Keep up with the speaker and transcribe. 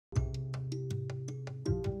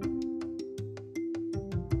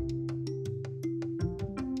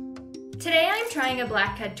Today I'm trying a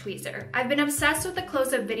Blackhead tweezer. I've been obsessed with the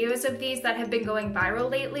close-up videos of these that have been going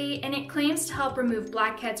viral lately, and it claims to help remove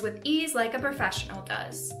blackheads with ease like a professional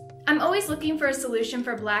does. I'm always looking for a solution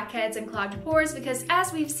for blackheads and clogged pores because,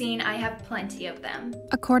 as we've seen, I have plenty of them.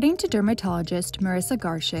 According to dermatologist Marisa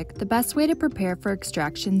Garshick, the best way to prepare for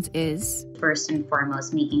extractions is first and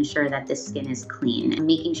foremost making sure that the skin is clean and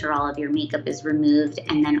making sure all of your makeup is removed,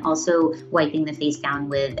 and then also wiping the face down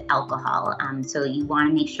with alcohol. So you want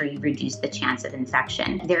to make sure you reduce the chance of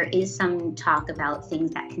infection. There is some talk about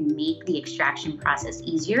things that can make the extraction process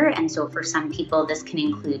easier, and so for some people this can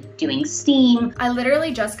include doing steam. I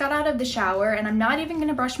literally just got out of the shower and I'm not even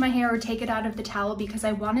gonna brush my hair or take it out of the towel because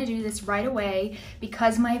I want to do this right away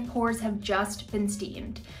because my pores have just been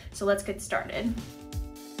steamed. So let's get started.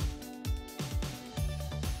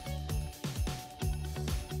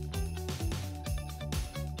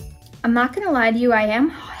 I'm not gonna lie to you, I am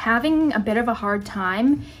having a bit of a hard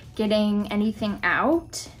time getting anything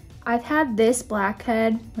out. I've had this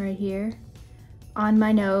blackhead right here on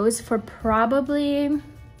my nose for probably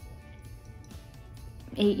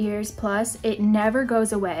 8 years plus. It never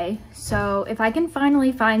goes away. So if I can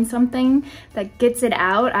finally find something that gets it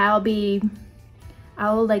out,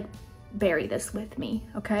 I'll like bury this with me,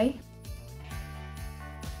 okay?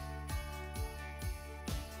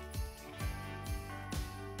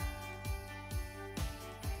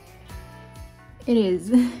 It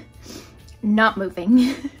is not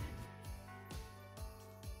moving.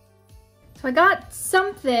 So I got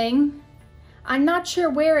something. I'm not sure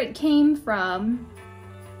where it came from.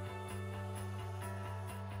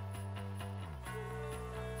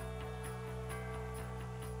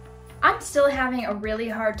 I'm still having a really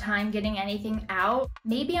hard time getting anything out.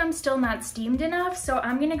 Maybe I'm still not steamed enough, so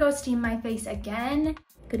I'm gonna go steam my face again.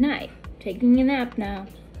 Good night. Taking a nap now.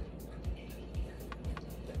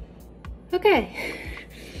 Okay,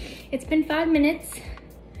 it's been 5 minutes.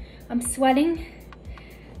 I'm sweating.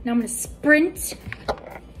 Now I'm gonna sprint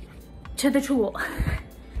to the tool.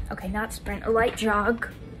 Okay, not sprint, a light jog,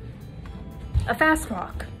 a fast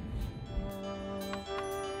walk.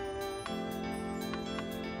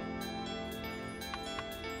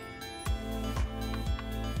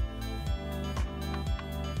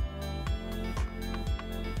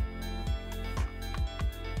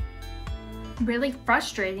 Really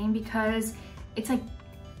frustrating because it's like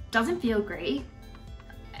doesn't feel great,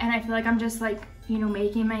 and I feel like I'm just like, you know,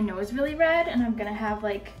 making my nose really red, and I'm gonna have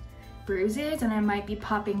like bruises and I might be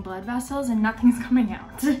popping blood vessels and nothing's coming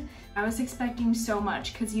out. I was expecting so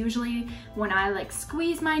much because usually when I like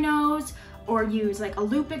squeeze my nose or use like a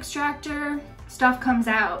loop extractor, stuff comes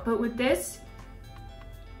out, but with this,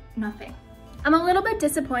 nothing. I'm a little bit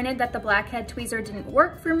disappointed that the Blackhead tweezer didn't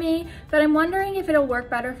work for me, but I'm wondering if it'll work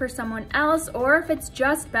better for someone else or if it's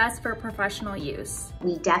just best for professional use.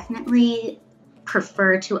 We definitely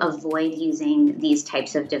prefer to avoid using these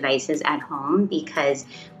types of devices at home because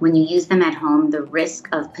when you use them at home, the risk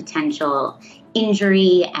of potential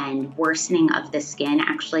injury and worsening of the skin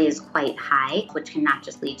actually is quite high, which can not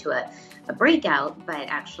just lead to a breakout, but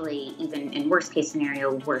actually, even in worst case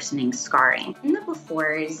scenario, worsening scarring. In the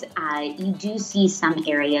befores, you do see some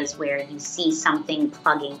areas where you see something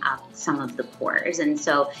plugging up some of the pores. And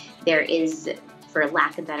so there is, for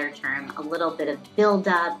lack of a better term, a little bit of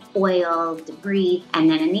buildup, oil, debris. And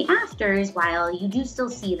then in the afters, while you do still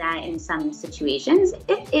see that in some situations,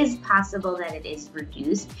 it is possible that it is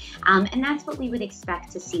reduced. And that's what we would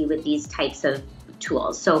expect to see with these types of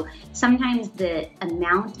tools. So sometimes the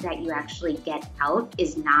amount that you actually get out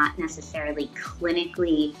is not necessarily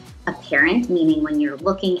clinically apparent, meaning when you're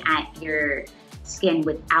looking at your skin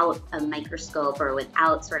without a microscope or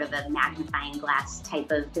without sort of a magnifying glass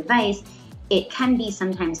type of device, it can be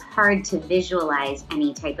sometimes hard to visualize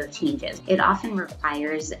any type of changes. It often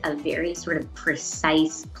requires a very sort of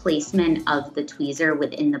precise placement of the tweezer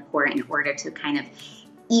within the pore in order to kind of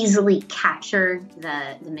easily capture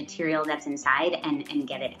the material that's inside and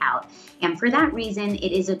get it out. And for that reason,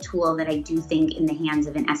 it is a tool that I do think in the hands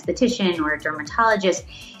of an esthetician or a dermatologist,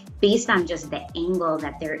 based on just the angle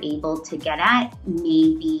that they're able to get at,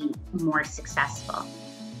 may be more successful.